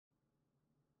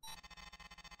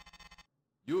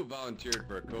You have volunteered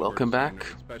for a covert Welcome back, assignment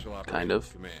with Special kind Operations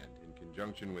of. Command in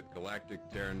conjunction with Galactic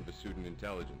Terran Vasudan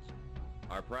Intelligence.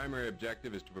 Our primary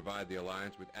objective is to provide the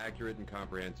Alliance with accurate and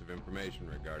comprehensive information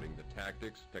regarding the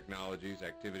tactics, technologies,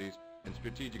 activities, and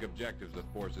strategic objectives of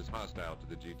forces hostile to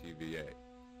the GTVA.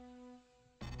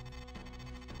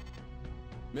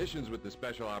 Missions with the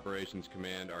Special Operations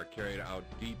Command are carried out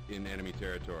deep in enemy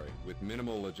territory with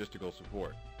minimal logistical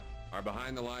support. Our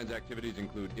behind-the-lines activities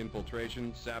include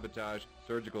infiltration, sabotage,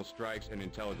 surgical strikes, and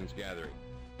intelligence gathering.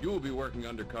 You will be working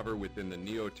undercover within the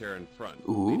Neo-Terran Front,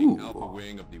 leading Alpha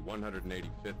Wing of the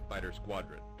 185th Fighter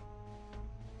Squadron.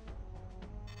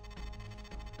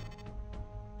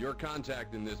 Your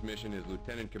contact in this mission is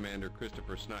Lieutenant Commander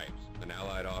Christopher Snipes, an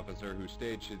Allied officer who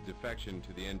staged his defection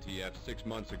to the NTF 6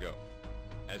 months ago.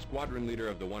 As Squadron Leader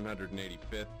of the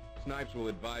 185th, Snipes will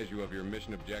advise you of your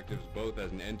mission objectives both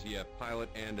as an NTF pilot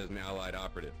and as an Allied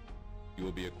operative. You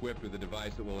will be equipped with a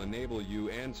device that will enable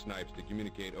you and Snipes to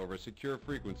communicate over a secure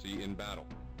frequency in battle.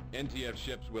 NTF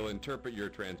ships will interpret your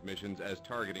transmissions as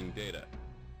targeting data.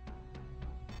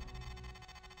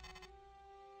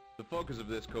 The focus of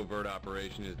this covert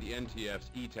operation is the NTF's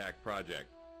ETAC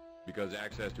project. Because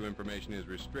access to information is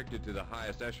restricted to the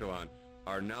highest echelon,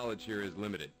 our knowledge here is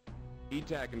limited.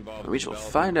 ETAC involves We the shall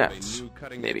development find of out, a new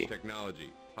cutting-edge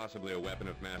technology, possibly a weapon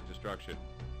of mass destruction.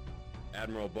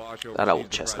 Admiral Bosch That old oversees the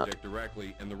chestnut. project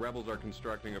directly, and the rebels are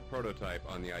constructing a prototype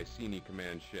on the Iceni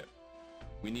command ship.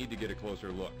 We need to get a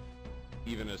closer look.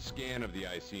 Even a scan of the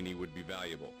Iceni would be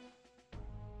valuable.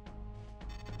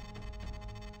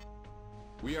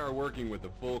 We are working with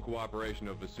the full cooperation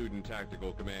of Vasudan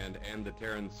Tactical Command and the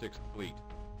Terran 6th Fleet.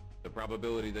 The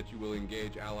probability that you will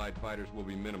engage Allied fighters will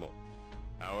be minimal.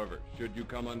 However, should you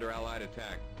come under Allied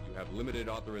attack, you have limited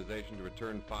authorization to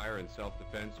return fire in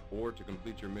self-defense or to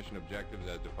complete your mission objectives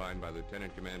as defined by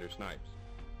Lieutenant Commander Snipes.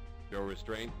 Show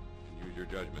restraint and use your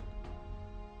judgment.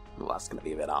 Well, that's gonna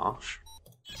be a bit harsh.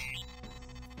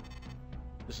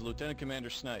 This is Lieutenant Commander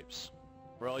Snipes.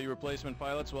 For all you replacement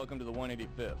pilots, welcome to the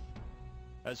 185th.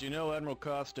 As you know, Admiral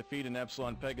Koth's defeat in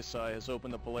Epsilon Pegasi has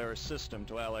opened the Polaris system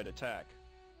to Allied attack.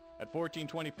 At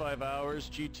 1425 hours,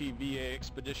 GTVA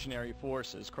expeditionary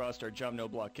forces crossed our Jumno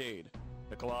blockade.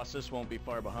 The Colossus won't be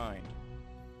far behind.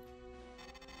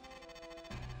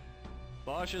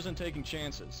 Bosch isn't taking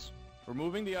chances. We're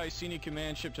moving the Iceni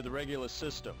command ship to the Regulus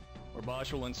system, where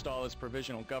Bosch will install his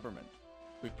provisional government.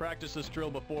 We've practiced this drill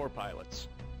before, pilots.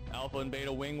 Alpha and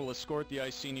Beta Wing will escort the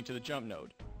Iceni to the jump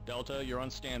node. Delta, you're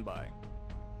on standby.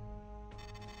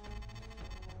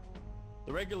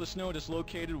 The Regulus node is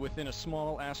located within a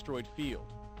small asteroid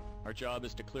field. Our job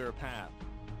is to clear a path.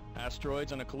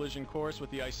 Asteroids on a collision course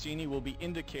with the Iceni will be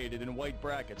indicated in white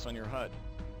brackets on your HUD.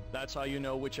 That's how you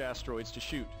know which asteroids to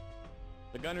shoot.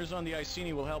 The gunners on the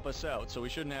Iceni will help us out, so we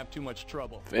shouldn't have too much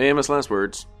trouble. Famous last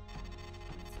words.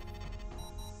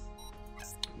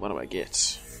 What do I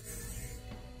get?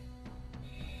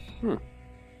 A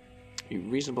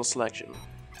reasonable selection.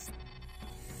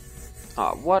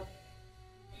 Ah, what?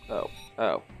 Oh.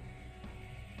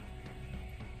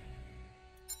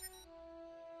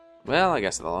 Well, I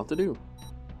guess that'll have to do.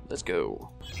 Let's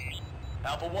go.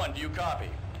 Alpha 1, do you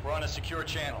copy? We're on a secure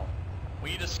channel.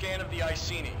 We need a scan of the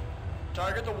Iceni.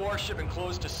 Target the warship and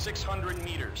close to 600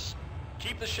 meters.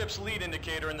 Keep the ship's lead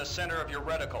indicator in the center of your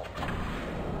reticle.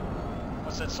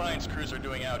 What's that science cruiser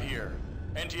doing out here?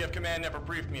 NTF Command never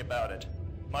briefed me about it.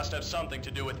 Must have something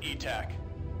to do with ETAC.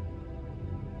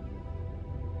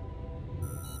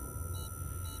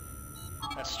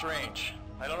 That's strange.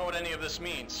 I don't know what any of this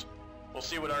means. We'll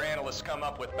see what our analysts come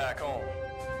up with back home.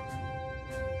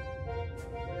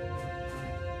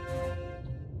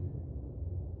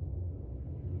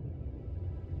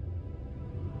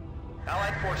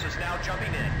 Allied forces now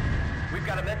jumping in. We've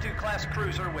got a Mentu-class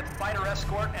cruiser with fighter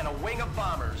escort and a wing of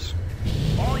bombers.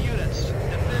 All units,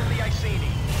 defend the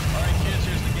Iceni. All right, kids,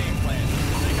 here's the game plan.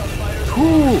 Take out fighters.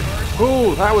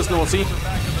 Ooh, that was naughty.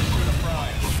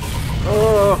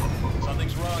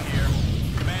 Something's wrong here.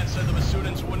 Command said the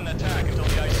Vasudans wouldn't attack until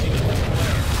the Iceni hit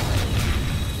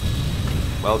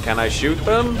Polaris. Well, can I shoot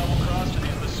them? Double-crossed and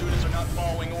these Vasudans are not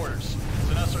following orders. It's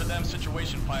an us or them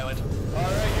situation, pilot. All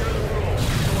right, here are the rules.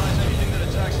 Neutralize anything that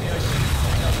attacks the Iceni.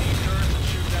 Take out these turrets and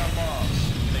shoot down bombs.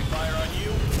 If they fire on you,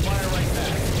 fire right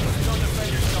back. Don't defend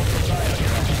yourself with science,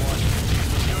 Alpha 1. These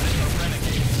Vasudans are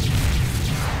renegades.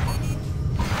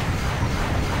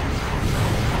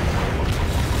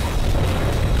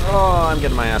 Oh, I'm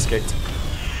getting my ass kicked.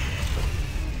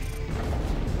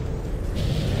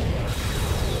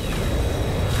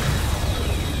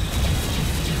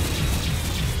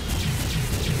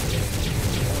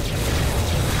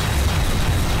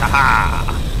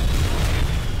 Haha!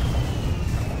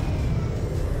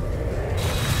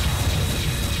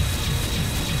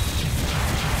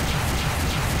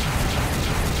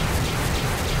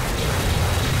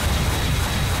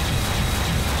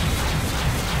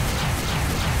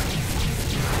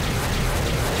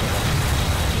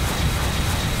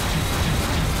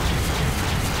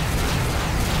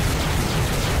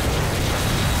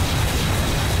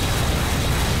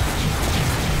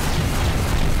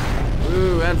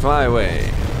 And fly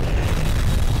away.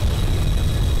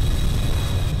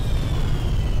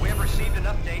 We have received an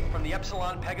update from the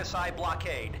Epsilon Pegasi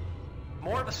blockade.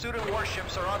 More Vasudan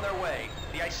warships are on their way.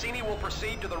 The Iceni will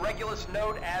proceed to the Regulus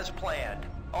node as planned.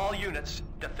 All units,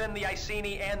 defend the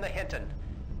Iceni and the Hinton.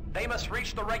 They must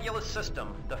reach the Regulus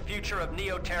system. The future of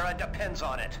Neoterra depends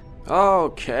on it.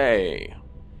 Okay.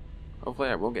 Hopefully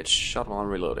I won't get shot while I'm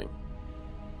reloading.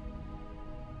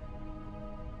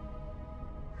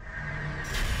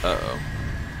 Uh-oh.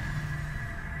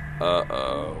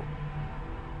 Uh-oh.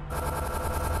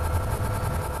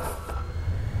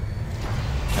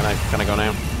 Can I go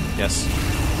now? Yes.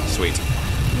 Sweet.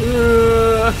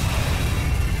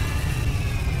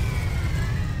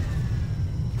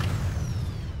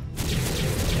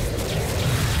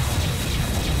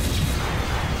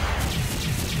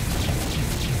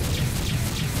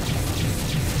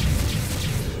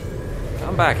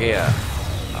 Come back here,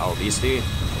 old beastie.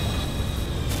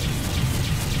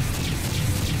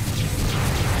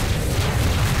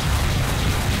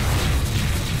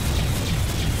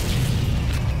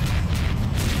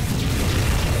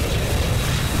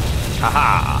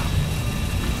 Haha!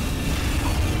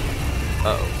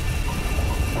 Uh-oh.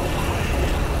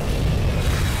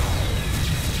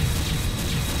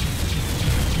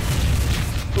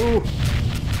 Ooh!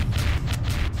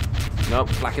 Nope,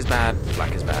 black is bad.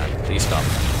 Black is bad. Please stop.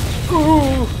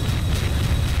 Ooh!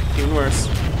 Even worse.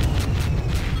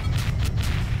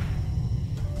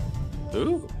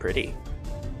 Ooh, pretty.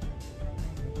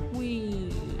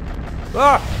 Whee!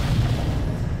 Ah!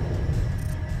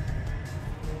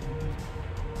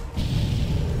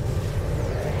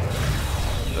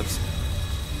 Oops.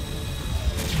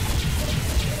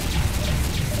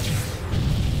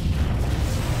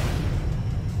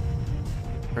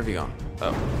 Where have you gone?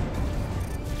 Oh.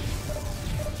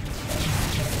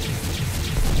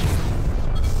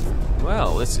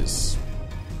 Well, this is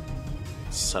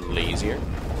suddenly easier.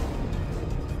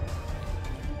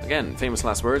 Again, famous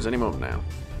last words any moment now.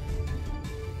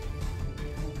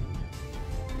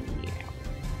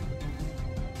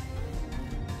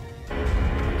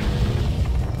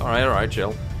 Alright,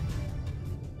 chill.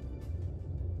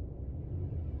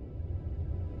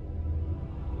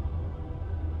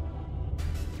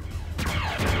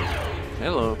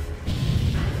 Hello.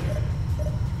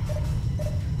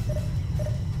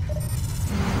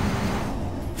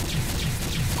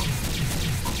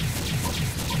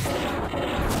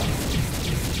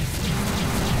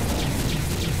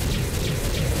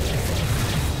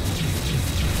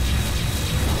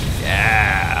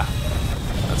 Yeah.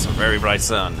 That's a very bright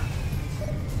sun.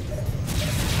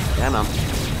 Come on.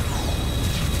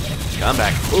 Come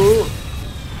back. Ooh.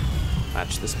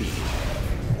 Match the speed.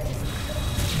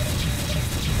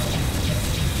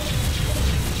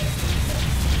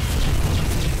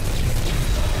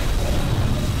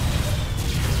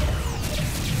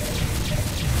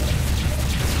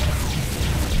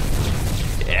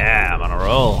 Yeah, I'm on a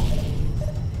roll.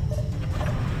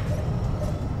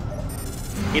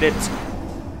 Eat it.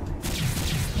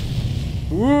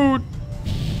 Woo!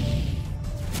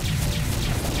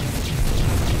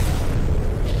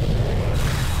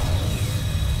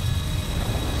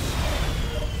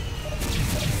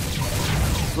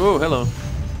 Oh, hello. The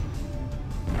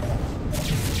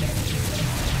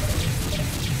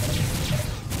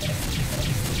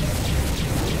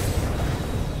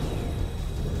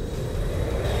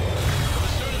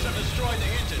students have destroyed the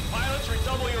Hinton. Pilots,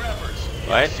 redouble your efforts.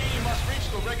 What? The Iceni must reach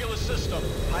the Regulus system.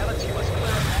 Pilots, you must clear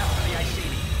a path for the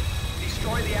Iceni.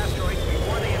 Destroy the asteroids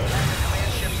before they impact the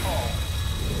command ship's hull.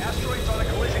 Asteroids on a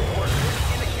collision course will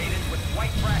be indicated with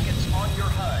white brackets on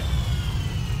your HUD.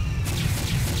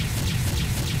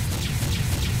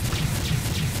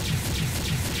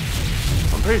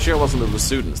 I'm pretty sure it wasn't the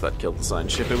Vasuddans that killed the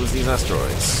science ship, it was these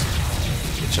asteroids.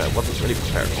 Which I wasn't really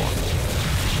prepared for.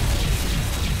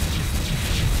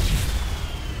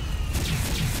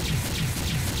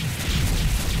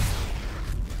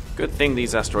 Good thing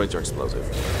these asteroids are explosive.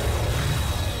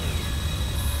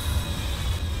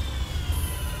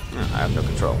 I have no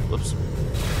control. Whoops.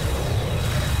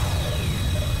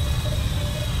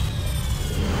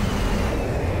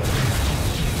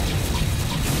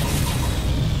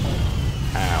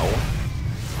 Ow.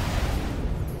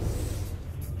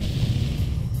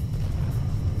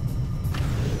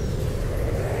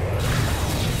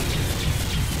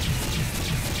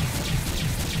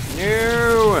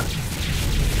 No!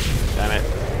 Damn it.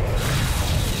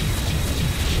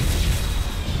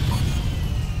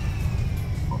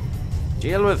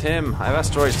 Deal with him. I have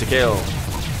asteroids to kill.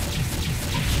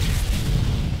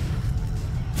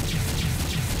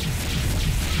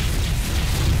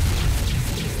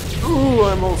 Ooh,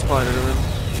 my multiplier doing?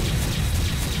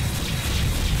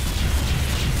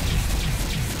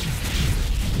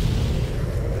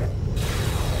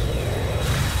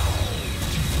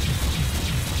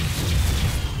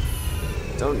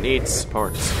 Don't need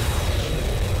support.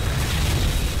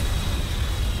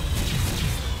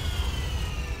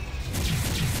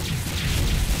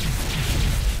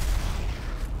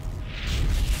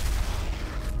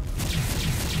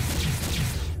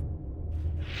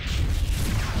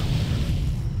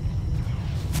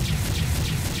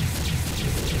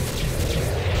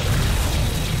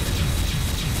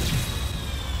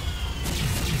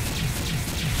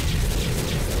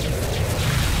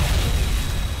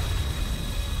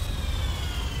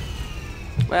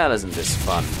 Well, isn't this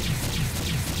fun?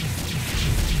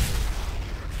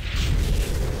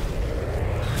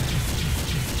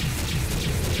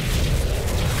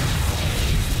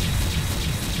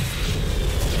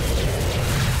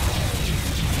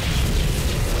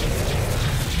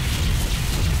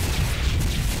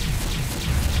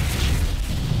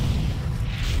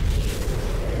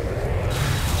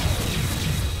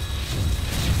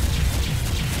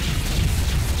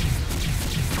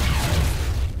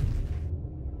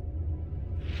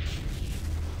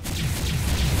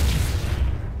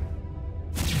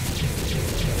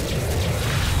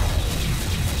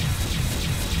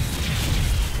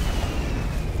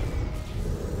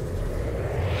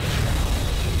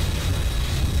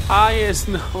 Why is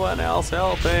no one else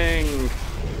helping?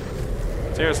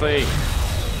 Seriously.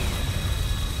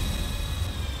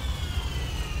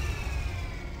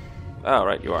 Oh,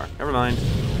 right, you are. Never mind.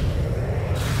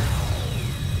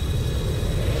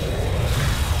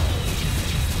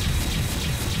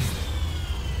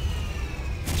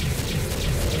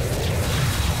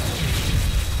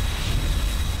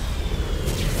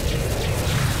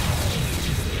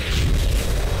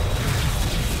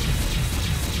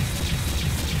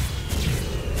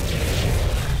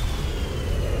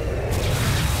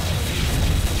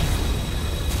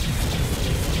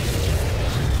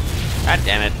 God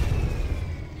damn it.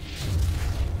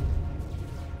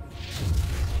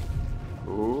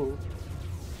 Ooh.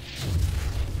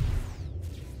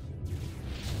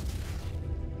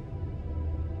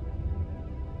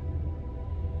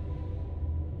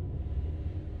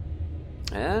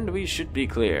 And we should be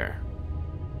clear.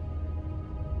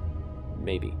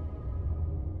 Maybe.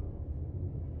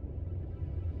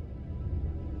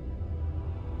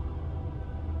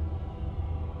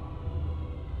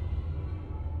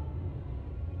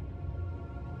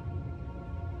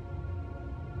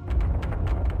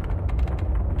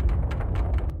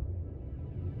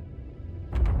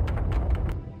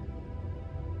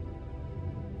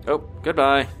 Oh,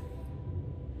 goodbye.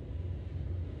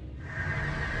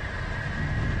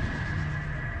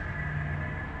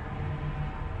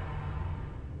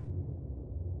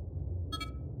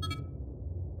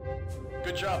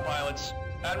 Good job, pilots.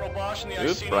 Admiral Bosch and the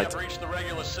Iceni have reached the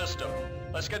Regulus system.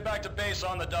 Let's get back to base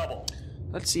on the double.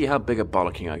 Let's see how big a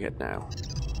bollocking I get now.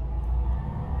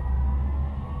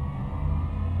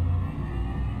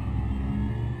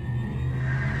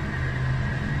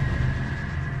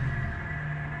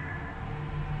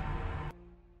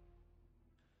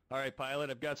 Alright, pilot,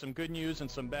 I've got some good news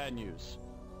and some bad news.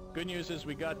 Good news is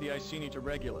we got the Iceni to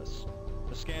Regulus.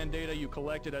 The scan data you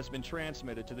collected has been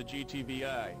transmitted to the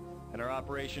GTVI, and our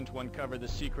operation to uncover the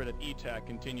secret at ETAC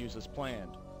continues as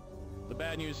planned. The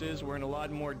bad news is we're in a lot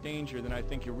more danger than I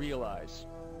think you realize.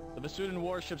 The Vasudan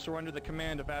warships are under the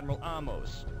command of Admiral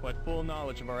Amos, who had full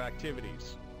knowledge of our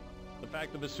activities. The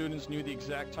fact the Vasudans knew the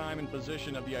exact time and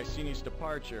position of the Iceni's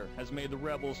departure has made the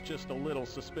rebels just a little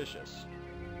suspicious.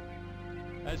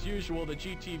 As usual, the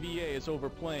GTVA is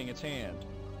overplaying its hand.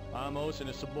 Amos and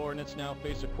his subordinates now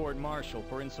face a court-martial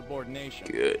for insubordination.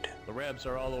 Good. The Rebs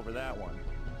are all over that one.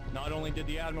 Not only did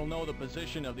the Admiral know the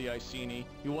position of the Iceni,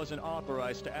 he wasn't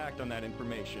authorized to act on that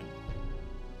information.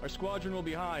 Our squadron will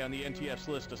be high on the NTF's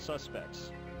list of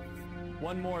suspects.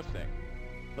 One more thing.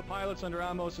 The pilots under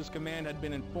Amos's command had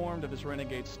been informed of his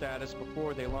Renegade status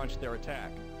before they launched their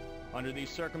attack. Under these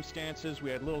circumstances,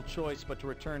 we had little choice but to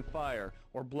return fire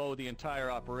or blow the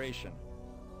entire operation.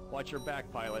 Watch your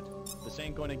back, pilot. This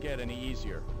ain't gonna get any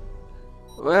easier.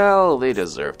 Well, they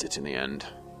deserved it in the end.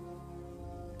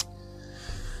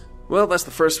 Well, that's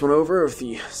the first one over of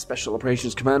the Special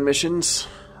Operations Command missions.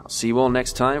 I'll see you all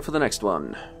next time for the next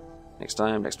one. Next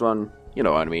time, next one, you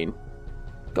know what I mean.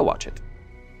 Go watch it.